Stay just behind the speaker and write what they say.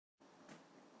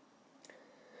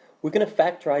We're going to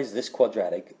factorize this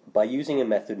quadratic by using a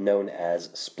method known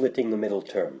as splitting the middle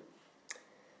term.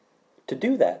 To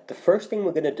do that, the first thing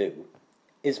we're going to do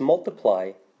is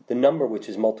multiply the number which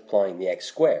is multiplying the x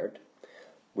squared,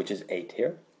 which is 8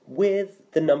 here, with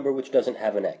the number which doesn't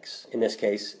have an x. In this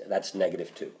case, that's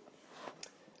negative 2.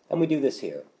 And we do this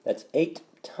here. That's 8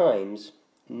 times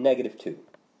negative 2,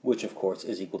 which of course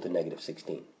is equal to negative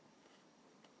 16.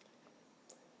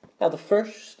 Now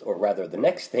the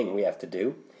next thing we have to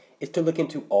do is to look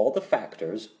into all the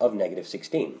factors of negative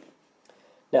 16.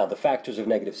 Now, the factors of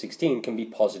negative 16 can be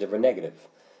positive or negative.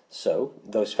 So,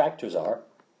 those factors are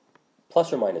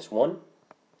plus or minus 1,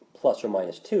 plus or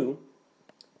minus 2,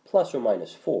 plus or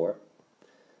minus 4,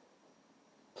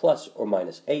 plus or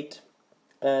minus 8,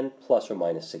 and plus or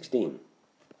minus 16.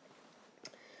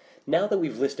 Now that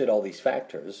we've listed all these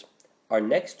factors, our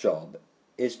next job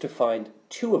is to find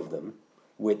two of them,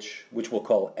 which we'll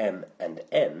call m and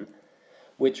n,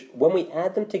 which, when we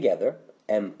add them together,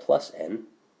 m plus n,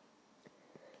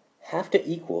 have to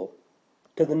equal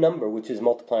to the number which is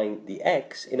multiplying the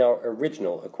x in our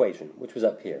original equation, which was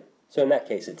up here. So in that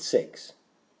case, it's 6.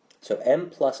 So m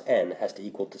plus n has to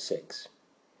equal to 6.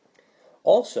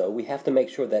 Also, we have to make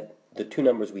sure that the two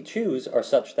numbers we choose are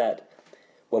such that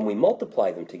when we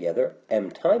multiply them together,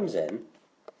 m times n,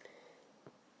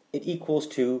 it equals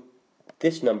to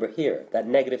this number here, that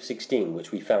negative 16,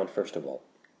 which we found first of all.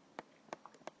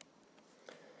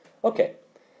 Okay,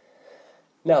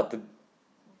 now the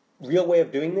real way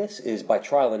of doing this is by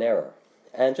trial and error.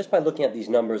 And just by looking at these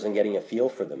numbers and getting a feel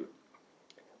for them,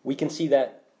 we can see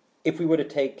that if we were to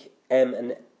take m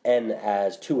and n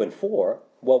as 2 and 4,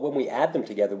 well, when we add them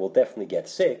together, we'll definitely get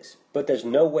 6, but there's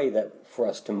no way that for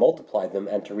us to multiply them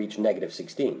and to reach negative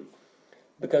 16.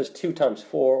 Because 2 times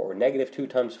 4, or negative 2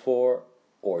 times 4,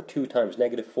 or 2 times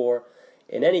negative 4,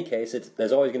 in any case,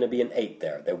 there's always going to be an 8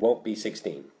 there. There won't be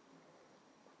 16.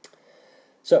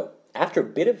 So, after a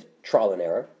bit of trial and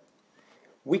error,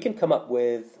 we can come up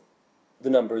with the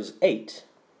numbers 8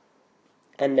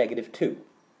 and negative 2.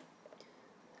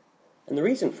 And the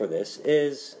reason for this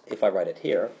is, if I write it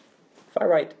here, if I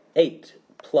write 8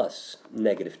 plus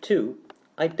negative 2,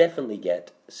 I definitely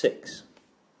get 6.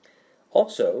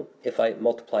 Also, if I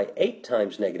multiply 8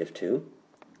 times negative 2,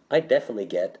 I definitely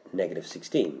get negative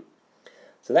 16.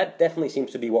 So that definitely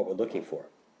seems to be what we're looking for.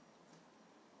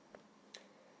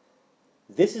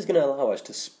 This is going to allow us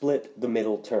to split the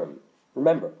middle term.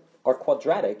 Remember, our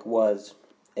quadratic was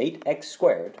 8x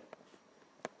squared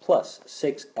plus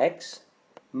 6x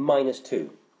minus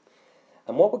 2.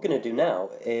 And what we're going to do now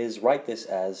is write this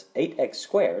as 8x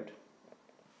squared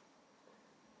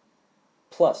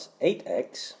plus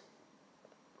 8x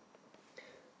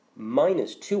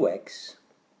minus 2x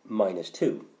minus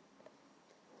 2.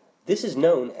 This is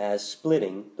known as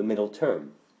splitting the middle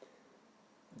term.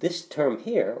 This term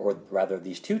here, or rather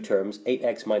these two terms,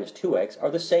 8x minus 2x, are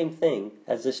the same thing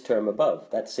as this term above,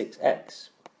 that's 6x.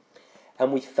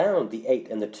 And we found the 8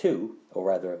 and the 2, or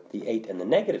rather the 8 and the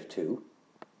negative 2,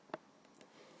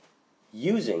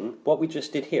 using what we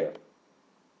just did here.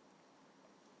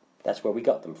 That's where we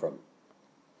got them from.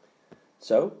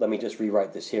 So, let me just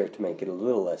rewrite this here to make it a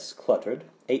little less cluttered.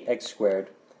 8x squared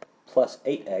plus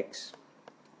 8x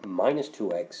minus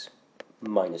 2x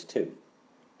minus 2.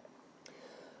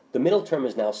 The middle term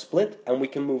is now split, and we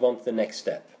can move on to the next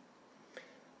step.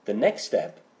 The next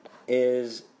step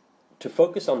is to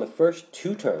focus on the first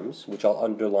two terms, which I'll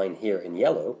underline here in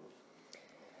yellow,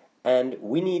 and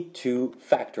we need to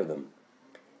factor them.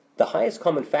 The highest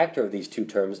common factor of these two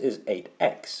terms is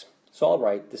 8x. So I'll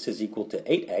write this is equal to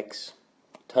 8x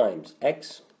times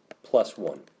x plus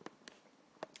 1.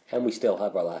 And we still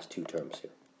have our last two terms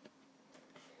here.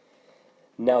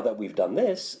 Now that we've done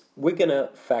this, we're going to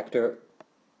factor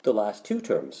the last two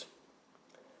terms.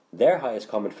 Their highest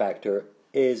common factor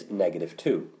is negative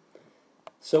 2.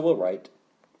 So we'll write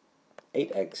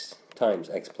 8x times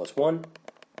x plus 1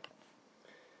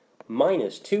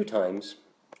 minus 2 times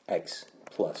x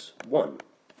plus 1.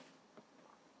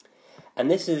 And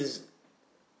this is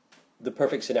the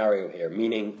perfect scenario here,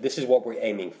 meaning this is what we're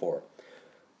aiming for.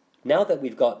 Now that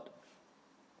we've got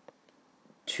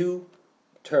two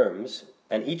terms,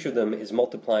 and each of them is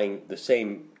multiplying the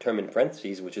same term in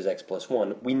parentheses, which is x plus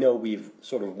 1, we know we've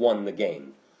sort of won the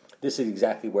game. This is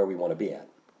exactly where we want to be at.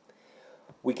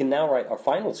 We can now write our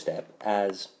final step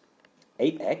as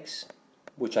 8x,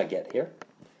 which I get here,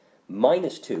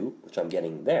 minus 2, which I'm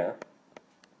getting there,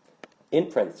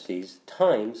 in parentheses,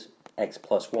 times x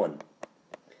plus 1.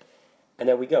 And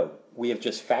there we go. We have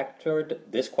just factored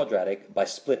this quadratic by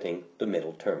splitting the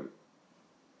middle term.